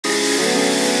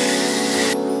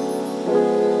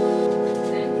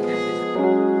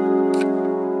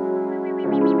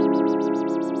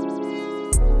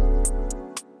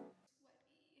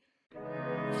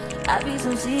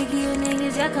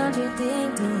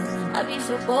ding ding. I be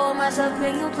so bored myself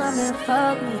when you come and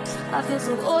fuck me. I feel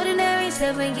so ordinary,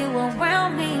 except when you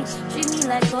around me. Treat me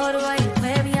like water while you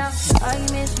wear me out.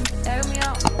 Arguments, you air me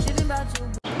out. Tripping about you.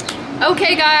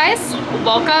 Okay guys,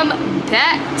 welcome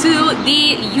back to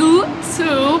the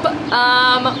YouTube.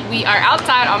 We are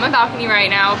outside on my balcony right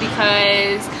now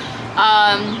because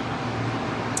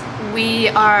we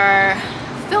are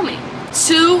filming.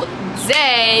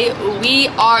 Today we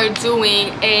are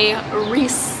doing a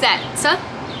reset.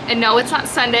 And no, it's not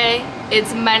Sunday,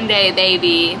 it's Monday,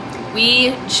 baby.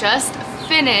 We just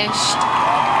finished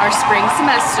our spring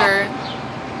semester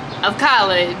of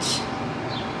college.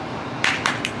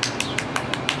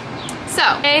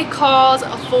 So, today calls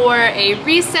for a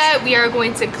reset. We are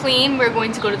going to clean. We're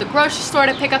going to go to the grocery store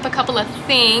to pick up a couple of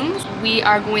things. We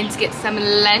are going to get some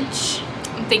lunch.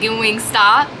 I'm thinking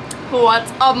Wingstop.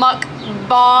 What's a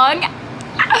mukbang?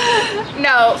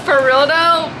 No, for real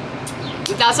though,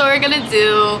 that's what we're gonna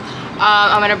do.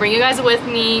 I'm gonna bring you guys with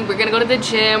me. We're gonna go to the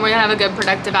gym. We're gonna have a good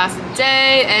productive ass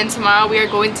day. And tomorrow we are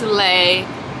going to lay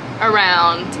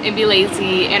around and be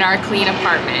lazy in our clean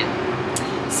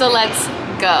apartment. So let's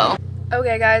go.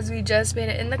 Okay guys, we just made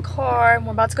it in the car and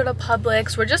we're about to go to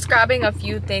Publix. We're just grabbing a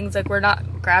few things, like we're not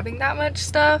grabbing that much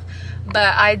stuff,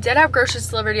 but I did have groceries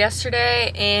delivered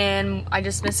yesterday and I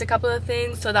just missed a couple of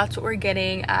things, so that's what we're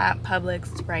getting at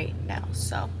Publix right now.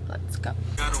 So let's go.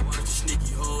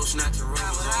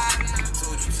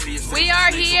 We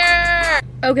are here!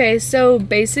 Okay, so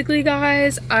basically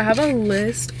guys, I have a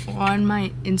list on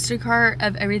my Instacart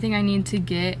of everything I need to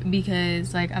get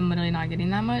because like I'm literally not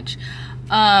getting that much.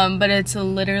 But it's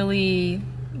literally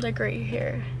like right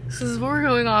here. This is what we're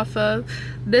going off of.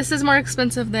 This is more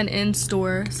expensive than in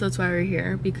store, so that's why we're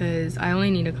here, because I only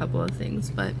need a couple of things,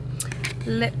 but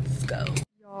let's go.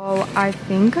 Y'all, I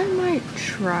think I might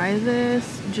try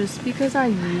this just because I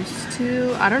used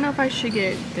to. I don't know if I should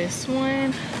get this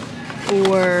one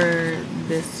or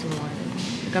this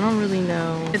one. Like, I don't really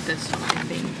know. Get this one, I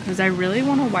think, because I really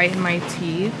want to whiten my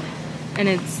teeth. And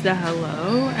it's the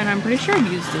Hello, and I'm pretty sure I've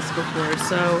used this before.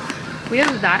 So we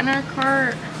have that in our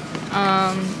cart,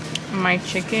 my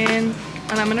chicken,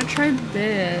 and I'm gonna try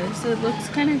this. It looks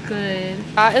kind of good.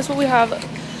 That is what we have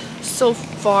so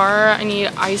far. I need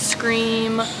ice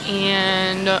cream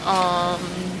and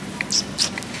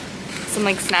some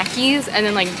like snackies and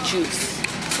then like juice.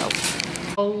 So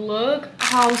oh, look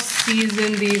how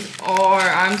seasoned these are.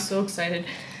 I'm so excited.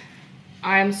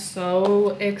 I'm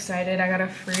so excited. I got a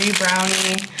free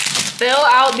brownie. Fill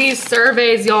out these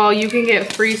surveys, y'all. You can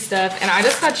get free stuff. And I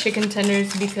just got chicken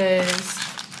tenders because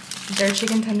their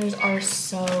chicken tenders are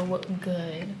so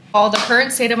good. The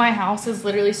current state of my house is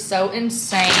literally so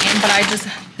insane, but I just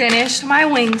finished my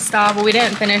Wingstop. But we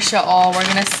didn't finish it all. We're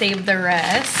gonna save the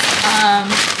rest.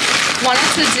 Wanted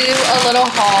to do a little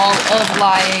haul of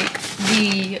like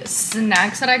the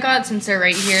snacks that I got since they're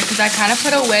right here, because I kind of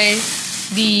put away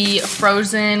the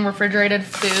frozen refrigerated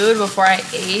food before I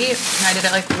ate, and I did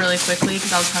it like really quickly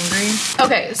because I was hungry.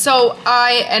 Okay, so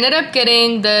I ended up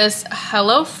getting this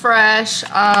HelloFresh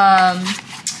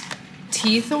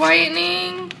teeth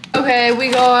whitening. Okay, we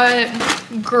got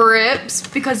grips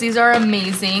because these are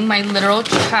amazing, my literal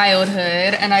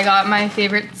childhood, and I got my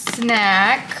favorite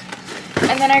snack,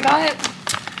 and then I got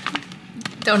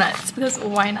donuts because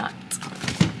why not?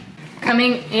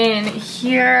 Coming in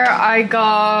here, I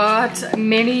got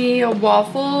mini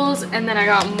waffles, and then I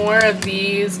got more of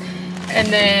these, and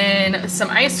then some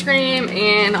ice cream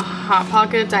and Hot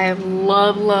Pockets. I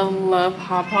love, love, love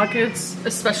Hot Pockets,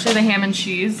 especially the ham and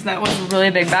cheese. That was really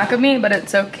big back of me, but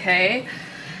it's okay.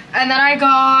 And then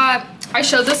I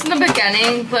showed this in the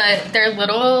beginning, but they're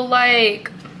little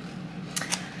like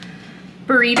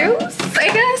burritos,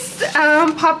 I guess,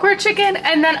 popcorn chicken.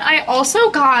 And then I also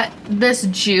got this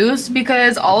juice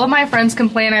because all of my friends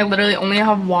complain I literally only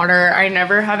have water, I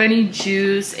never have any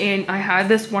juice, and I had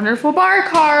this wonderful bar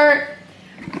cart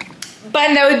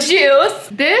but no juice.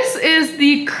 This is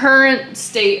the current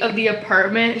state of the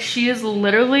apartment. She is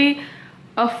literally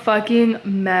a fucking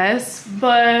mess,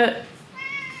 but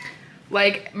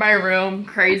like my room,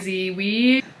 crazy.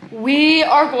 We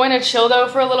are going to chill though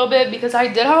for a little bit because I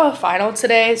did have a final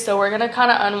today, so we're gonna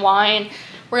kind of unwind.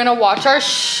 We're gonna watch our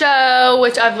show,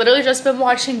 which I've literally just been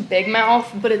watching Big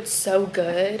Mouth, but it's so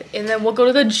good. And then we'll go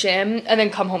to the gym and then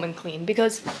come home and clean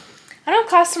because I don't have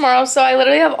class tomorrow, so I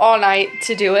literally have all night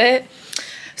to do it.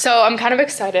 So I'm kind of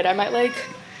excited. I might like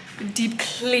deep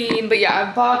clean, but yeah, I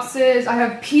have boxes. I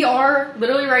have PR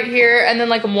literally right here, and then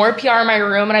like more PR in my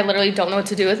room, and I literally don't know what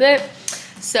to do with it.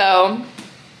 So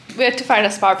we have to find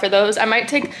a spot for those. I might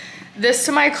take this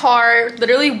to my car,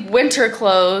 literally winter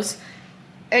clothes.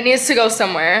 It needs to go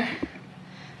somewhere.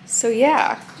 So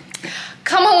yeah,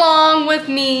 come along with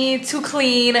me to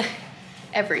clean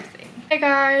everything. Hey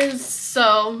guys,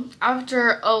 so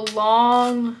after a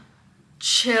long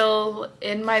chill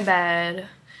in my bed,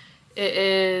 it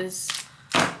is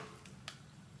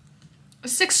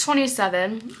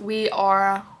 6:27. We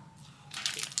are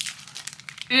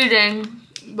eating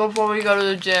before we go to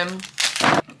the gym.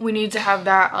 We need to have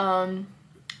that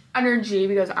energy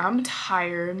because I'm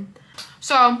tired.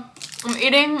 So I'm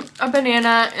eating a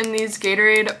banana and these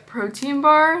Gatorade protein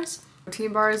bars.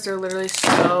 Protein bars, they're literally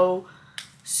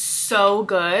so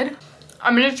good.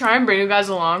 I'm gonna try and bring you guys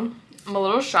along. I'm a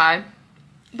little shy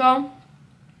though,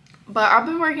 but I've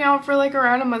been working out for like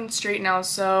around a month straight now,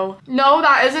 so no,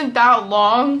 that isn't that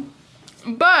long,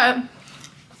 but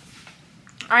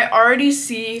I already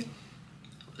see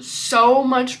so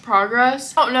much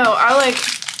progress. Oh no, I like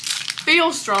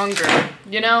feel stronger,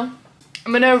 you know?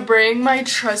 I'm gonna bring my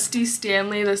trusty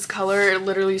Stanley. This color, it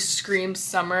literally screams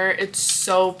summer. It's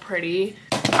so pretty.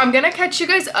 I'm gonna catch you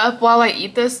guys up while I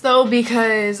eat this though,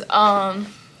 because I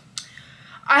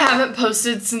haven't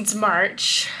posted since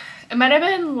March. It might have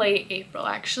been late April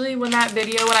actually when I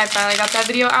finally got that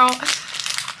video out.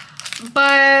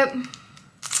 But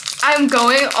I'm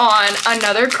going on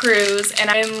another cruise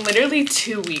and I'm literally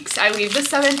 2 weeks. I leave the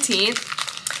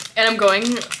 17th and I'm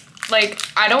going, like,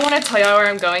 I don't want to tell y'all where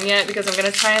I'm going yet because I'm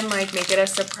gonna try and like make it a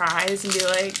surprise and do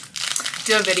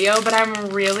a video, but I'm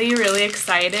really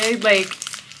excited. Like,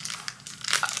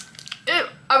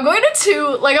 I'm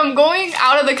going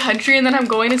out of the country and then I'm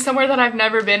going to somewhere that I've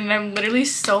never been, and I'm literally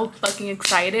so fucking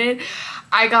excited.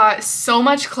 I got so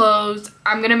much clothes.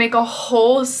 I'm gonna make a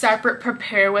whole separate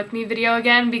prepare with me video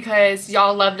again because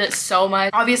y'all loved it so much.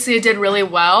 Obviously it did really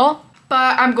well,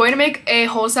 but I'm going to make a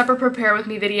whole separate prepare with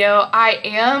me video. I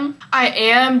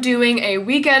am doing a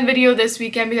weekend video this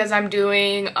weekend because I'm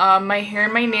doing my hair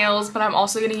and my nails, but I'm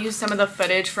also going to use some of the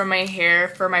footage from my hair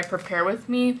for my prepare with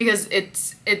me because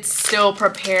it's still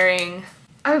preparing.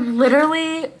 I've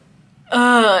literally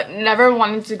never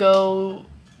wanted to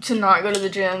not go to the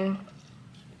gym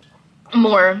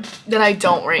more than I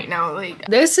don't right now. Like,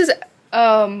 this is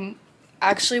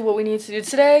actually what we need to do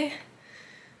today.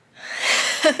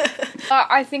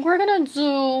 I think we're gonna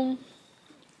do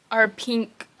our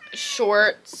pink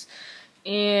shorts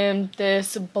and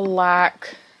this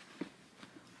black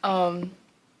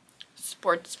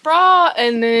sports bra,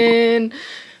 and then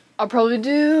I'll probably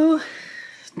do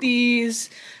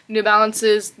these New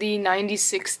Balances, the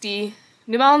 9060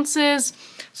 New Balances.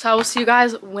 So I will see you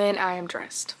guys when I am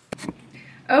dressed.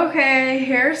 Okay,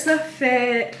 here's the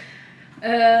fit.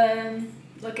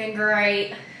 Looking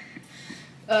great.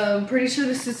 Pretty sure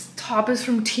this top is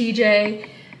from TJ,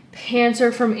 pants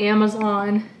are from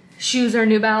Amazon, shoes are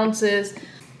New Balances.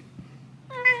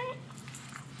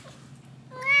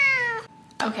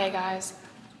 Okay guys,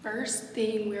 first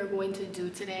thing we're going to do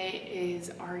today is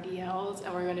RDLs,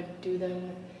 and we're going to do them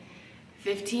with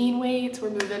 15 weights. We're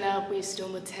moving up, we used to do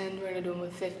them with 10, we're going to do them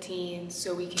with 15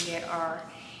 so we can get our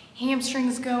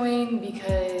hamstrings going,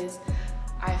 because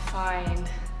I find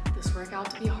this workout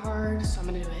to be hard, so I'm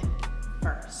going to do it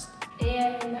first.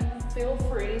 And feel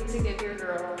free to give your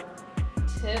girl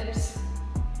tips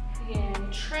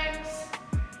and tricks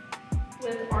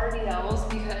with RDLs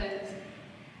because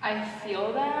I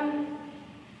feel them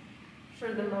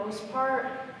for the most part.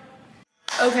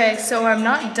 Okay, so I'm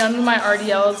not done with my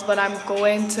RDLs, but I'm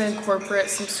going to incorporate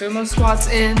some sumo squats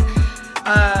in to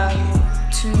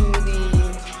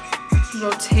the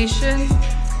rotation.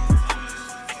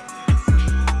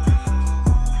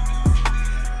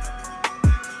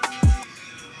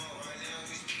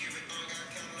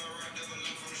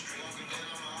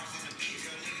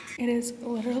 It is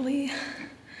literally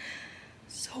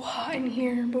so hot in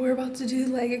here, but we're about to do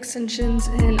leg extensions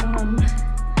and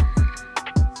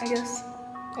I guess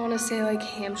I want to say like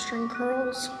hamstring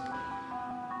curls.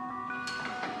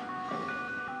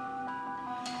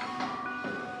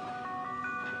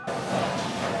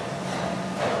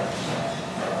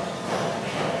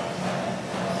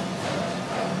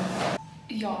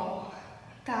 Y'all,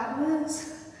 that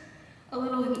was a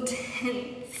little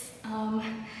intense.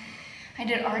 I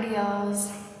did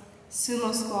RDLs,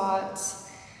 sumo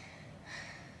squats,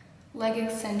 leg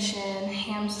extension,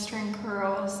 hamstring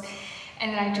curls,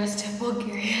 and then I just did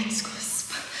Bulgarian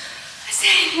squats.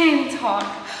 I can't even talk.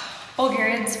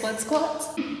 Bulgarian split squats.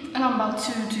 And I'm about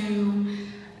to do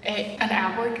an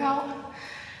ab workout.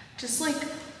 Just like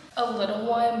a little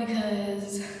one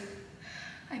because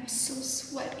I'm so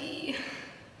sweaty.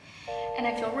 And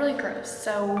I feel really gross.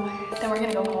 So then we're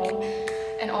gonna go home.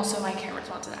 And also my camera's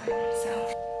about to die,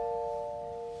 so.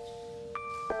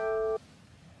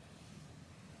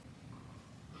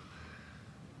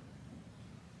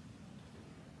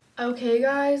 Okay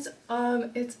guys,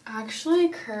 it's actually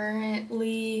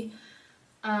currently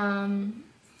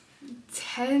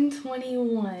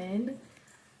 10:21,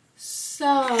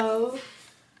 so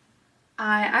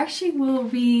I actually will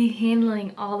be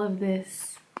handling all of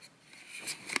this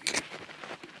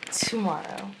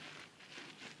tomorrow.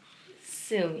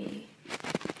 Sue me.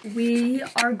 We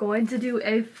are going to do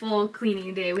a full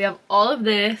cleaning day. We have all of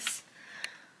this.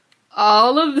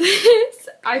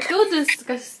 I feel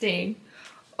disgusting.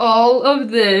 All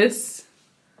of this.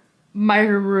 My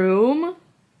room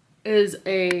is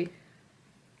a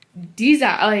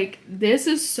disaster. Like, this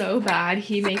is so bad.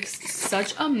 He makes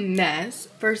such a mess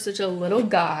for such a little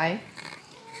guy.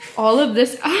 All of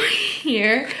this out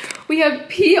here. We have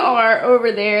PR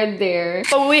over there and there.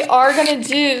 But what we are gonna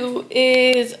do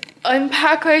is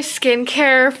unpack my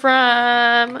skincare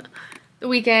from the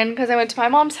weekend because I went to my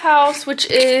mom's house, which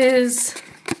is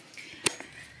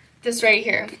this right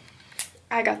here.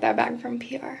 I got that bag from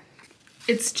PR.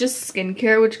 It's just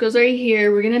skincare, which goes right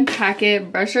here. We're gonna unpack it,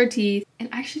 brush our teeth, and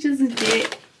actually just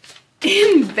get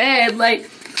in bed. Like,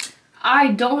 I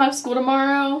don't have school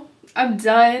tomorrow. I'm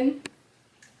done.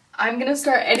 I'm gonna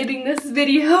start editing this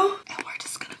video. And we're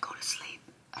just gonna go to sleep.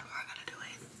 And we're gonna do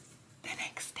it the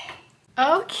next day.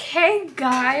 Okay,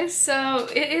 guys. So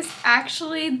it is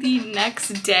actually the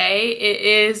next day. It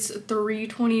is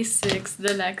 3:26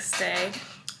 the next day.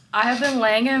 I have been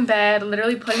laying in bed,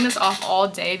 literally putting this off all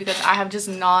day because I have just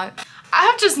not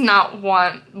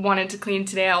wanted to clean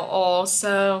today at all.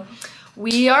 So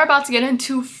we are about to get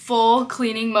into full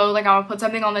cleaning mode. Like, I'm gonna put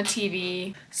something on the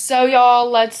TV. So y'all,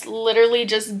 let's literally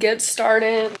just get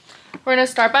started. We're gonna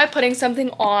start by putting something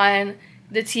on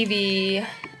the TV.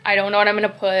 I don't know what I'm gonna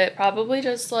put. Probably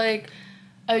just like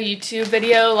a YouTube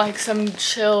video, like some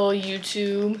chill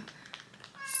YouTube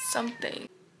something.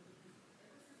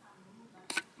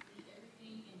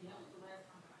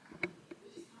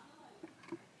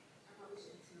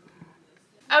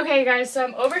 Okay guys, so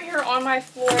I'm over here on my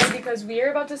floor because we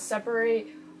are about to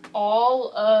separate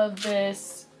all of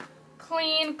this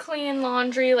clean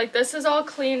laundry. Like, this is all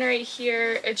clean right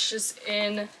here. It's just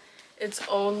in its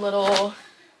own little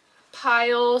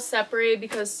pile, separate,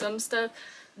 because some stuff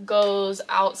goes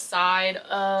outside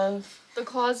of the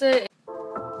closet.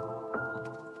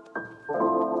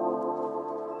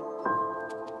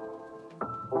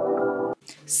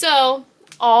 So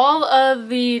all of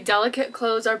the delicate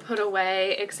clothes are put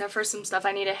away except for some stuff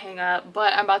I need to hang up,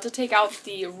 but I'm about to take out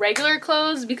the regular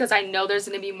clothes because I know there's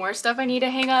going to be more stuff I need to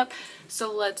hang up.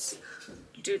 So let's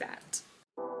do that.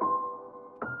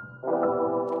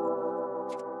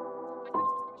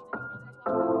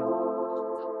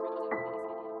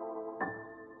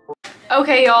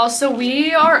 Okay y'all, so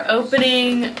we are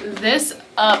opening this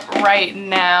up right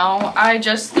now. I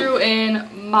just threw in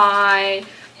my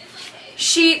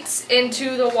sheets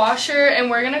into the washer and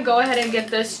we're gonna go ahead and get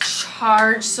this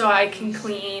charged so I can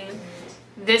clean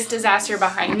this disaster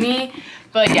behind me.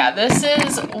 But yeah, this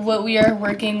is what we are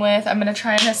working with. I'm gonna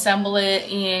try and assemble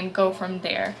it and go from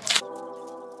there.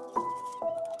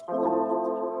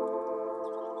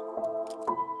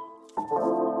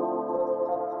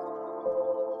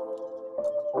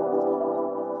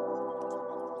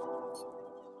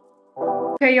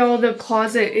 Okay y'all, the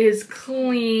closet is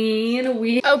clean.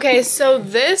 Okay, so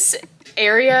this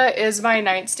area is my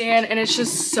nightstand and it's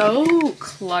just so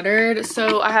cluttered.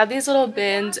 So I have these little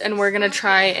bins and we're gonna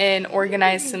try and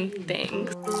organize some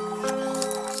things.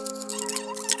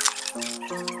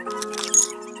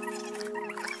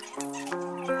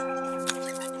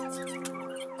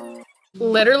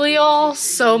 Literally all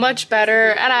so much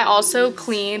better, and I also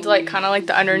cleaned like kind of like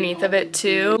the underneath of it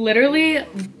too. Literally,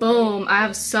 boom, I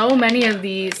have so many of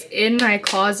these in my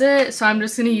closet, so I'm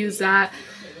just gonna use that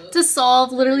to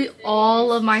solve literally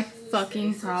all of my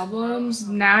fucking problems.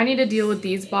 Now I need to deal with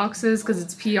these boxes because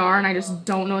it's PR and I just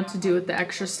don't know what to do with the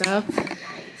extra stuff.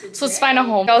 So let's find a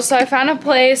home. Also, I found a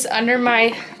place under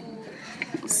my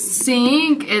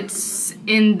sink. It's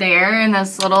in there in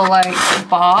this little like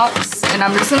box, and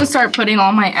I'm just gonna start putting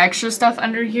all my extra stuff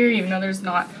under here, even though there's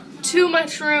not too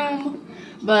much room.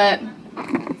 But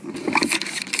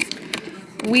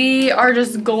we are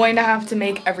just going to have to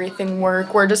make everything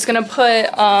work. We're just gonna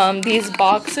put these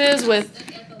boxes with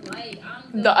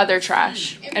the other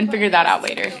trash and figure that out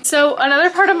later. So another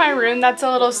part of my room that's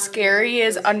a little scary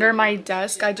is under my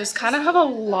desk. I just kind of have a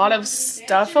lot of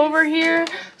stuff over here.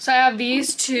 So I have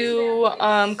these two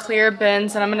clear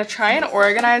bins, and I'm gonna try and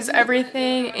organize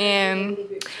everything and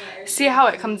see how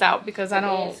it comes out because I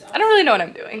don't really know what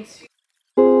I'm doing.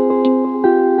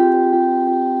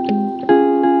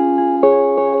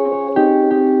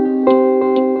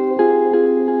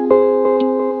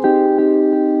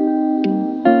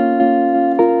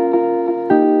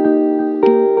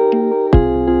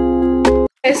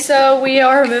 so we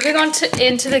are moving on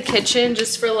into the kitchen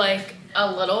just for like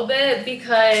a little bit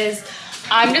because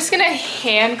I'm just gonna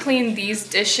hand clean these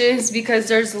dishes because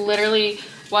there's literally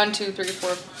 1, 2, 3, 4,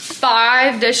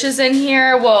 5 dishes in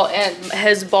here, well, in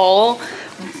his bowl,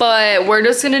 but we're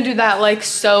just gonna do that like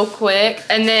so quick,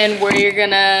 and then we're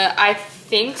gonna, I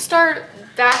think, start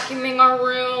vacuuming our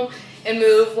room and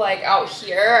move like out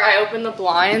here. I opened the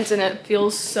blinds and it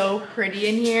feels so pretty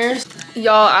in here.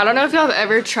 Y'all, I don't know if y'all have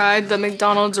ever tried the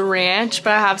McDonald's ranch,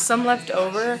 but I have some left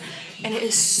over and it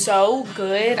is so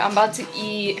good. I'm about to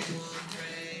eat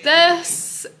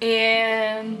this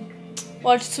and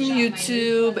watch some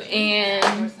YouTube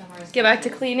and get back to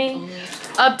cleaning.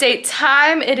 Update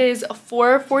time, it is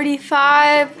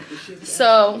 4:45,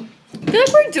 so I feel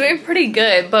like we're doing pretty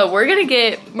good, but we're gonna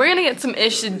get some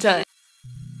ish done.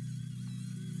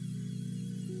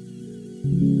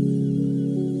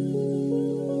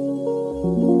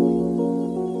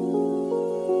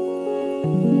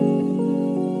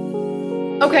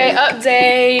 Okay,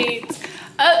 update.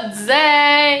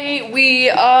 We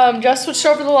just switched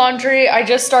over the laundry. I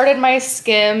just started my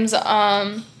Skims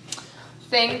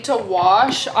thing to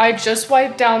wash. I just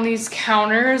wiped down these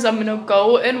counters. I'm gonna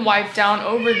go and wipe down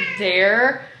over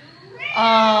there.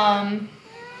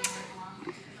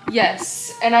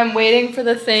 Yes, and I'm waiting for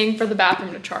the thing for the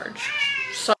bathroom to charge.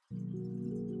 So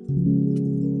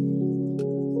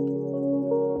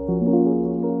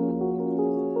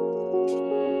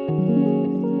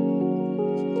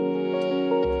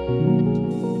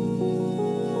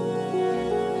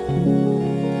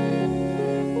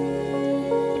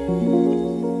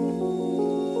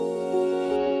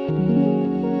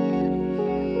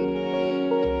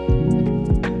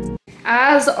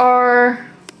as our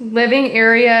living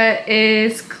area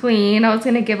is clean, I was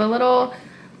gonna give a little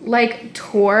like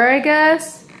tour, I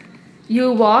guess.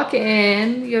 You walk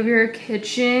in, you have your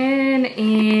kitchen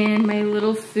and my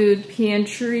little food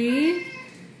pantry.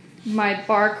 My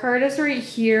bar cart is right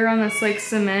here on this like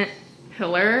cement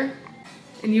pillar,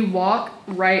 and you walk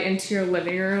right into your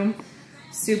living room.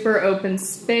 Super open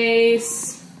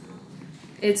space.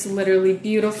 It's literally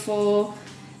beautiful.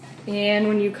 And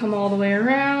when you come all the way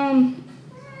around,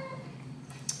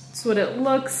 that's what it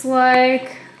looks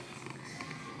like.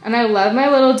 And I love my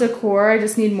little decor. I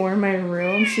just need more in my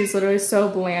room. She's literally so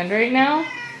bland right now.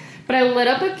 But I lit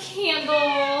up a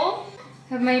candle.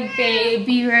 Have my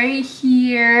baby right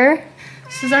here.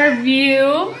 This is our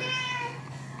view.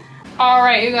 All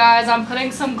right, you guys, I'm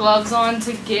putting some gloves on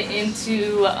to get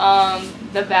into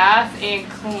the bath and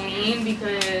clean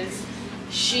because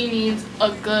she needs a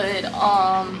good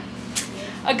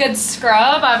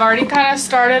scrub. I've already kind of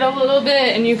started a little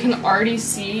bit and you can already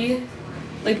see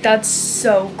like that's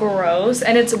so gross,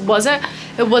 and it was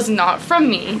not from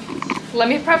me. Let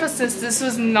me preface this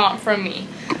was not from me.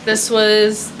 This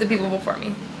was the people before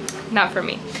me, not from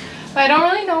me. But I don't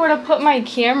really know where to put my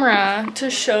camera to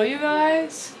show you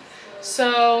guys,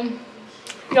 so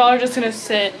y'all are just gonna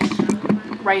sit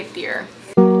right there.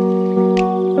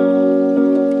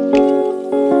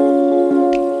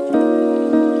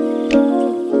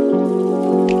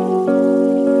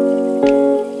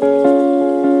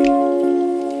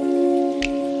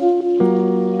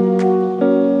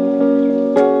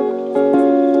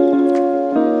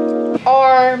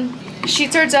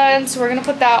 Sheets are done, so we're gonna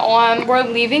put that on. We're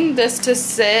leaving this to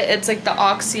sit. It's like the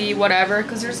Oxy whatever,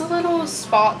 because there's a little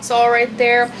spots all right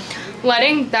there.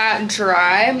 Letting that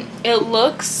dry, it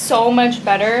looks so much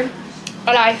better,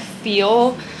 and I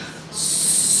feel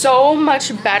so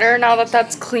much better now that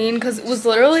that's clean, because it was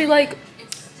literally like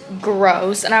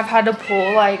gross, and I've had to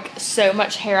pull like so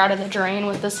much hair out of the drain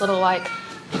with this little like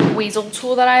weasel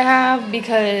tool that I have,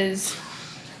 because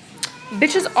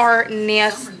bitches are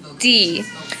nasty.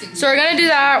 So we're gonna do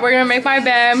that. We're gonna make my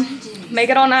bed, make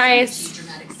it all nice,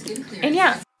 and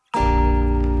yeah.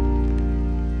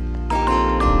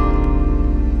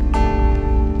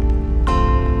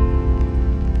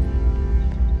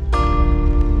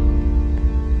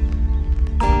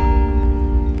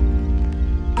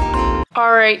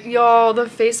 Alright, y'all, the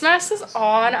face mask is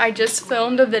on. I just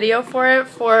filmed a video for it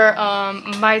for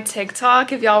my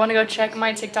TikTok. If y'all want to go check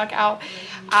my TikTok out,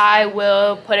 I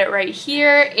will put it right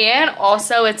here, and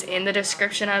also it's in the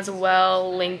description as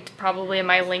well, linked probably in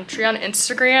my link tree on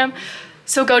Instagram.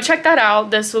 So go check that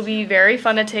out. This will be very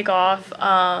fun to take off.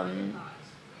 I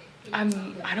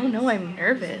don't know, I'm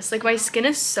nervous. Like, my skin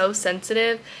is so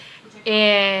sensitive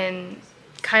and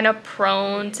kind of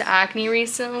prone to acne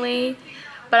recently.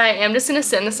 But I am just gonna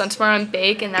sit in the sun tomorrow and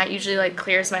bake, and that usually like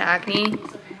clears my acne.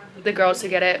 The girls who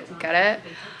get it, get it.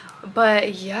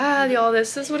 But yeah, y'all,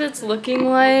 this is what it's looking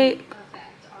like.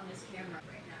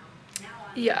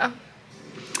 Yeah.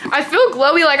 I feel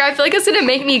glowy, like I feel like it's gonna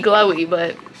make me glowy,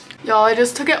 but y'all, I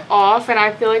just took it off and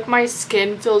I feel like my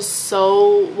skin feels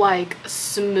so like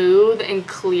smooth and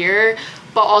clear,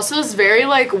 but also it's very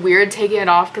like weird taking it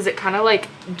off because it kind of like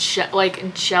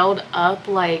gelled up,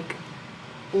 like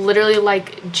literally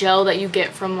like gel that you get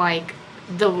from like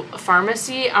the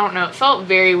pharmacy. I don't know, it felt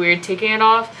very weird taking it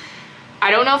off. I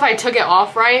don't know if I took it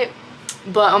off right,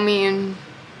 but I mean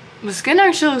the skin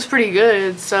actually looks pretty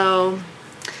good, so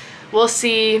we'll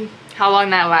see how long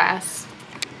that lasts.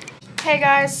 Hey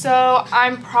guys, so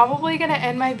I'm probably gonna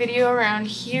end my video around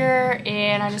here,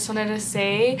 and I just wanted to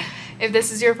say, if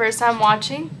this is your first time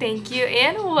watching, thank you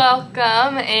and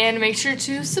welcome, and make sure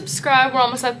to subscribe. We're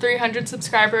almost at 300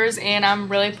 subscribers and I'm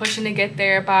really pushing to get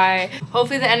there by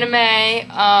hopefully the end of May.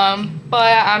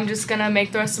 But I'm just gonna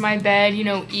make the rest of my bed, you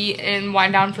know, eat and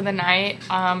wind down for the night.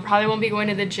 Probably won't be going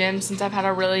to the gym since I've had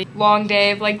a really long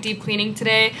day of like deep cleaning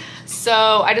today. So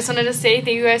I just wanted to say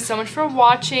thank you guys so much for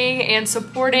watching and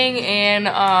supporting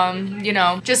and you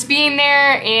know, just being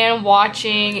there and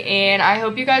watching, and I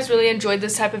hope you guys really enjoyed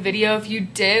this type of video. If you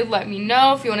did, let me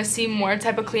know. If you want to see more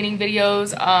type of cleaning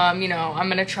videos, you know, I'm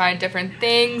gonna try different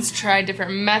things, try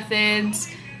different methods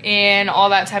and all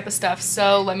that type of stuff.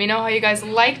 So let me know how you guys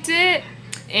liked it,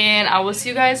 and I will see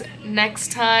you guys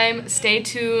next time. Stay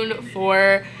tuned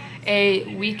for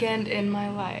a weekend in my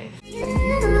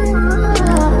life.